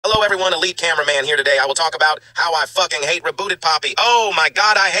Hello everyone, Elite Cameraman here today. I will talk about how I fucking hate Rebooted Poppy. Oh my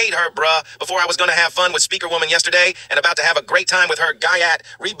god, I hate her, bruh. Before I was gonna have fun with Speaker Woman yesterday and about to have a great time with her Guyat,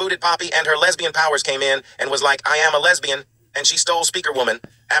 Rebooted Poppy and her lesbian powers came in and was like, I am a lesbian, and she stole Speaker Woman.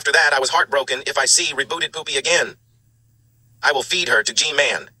 After that, I was heartbroken if I see Rebooted Poopy again. I will feed her to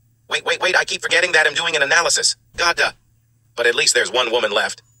G-Man. Wait, I keep forgetting that I'm doing an analysis. God, but at least there's one woman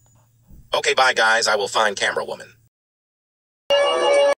left. Okay, bye guys, I will find Camera Woman.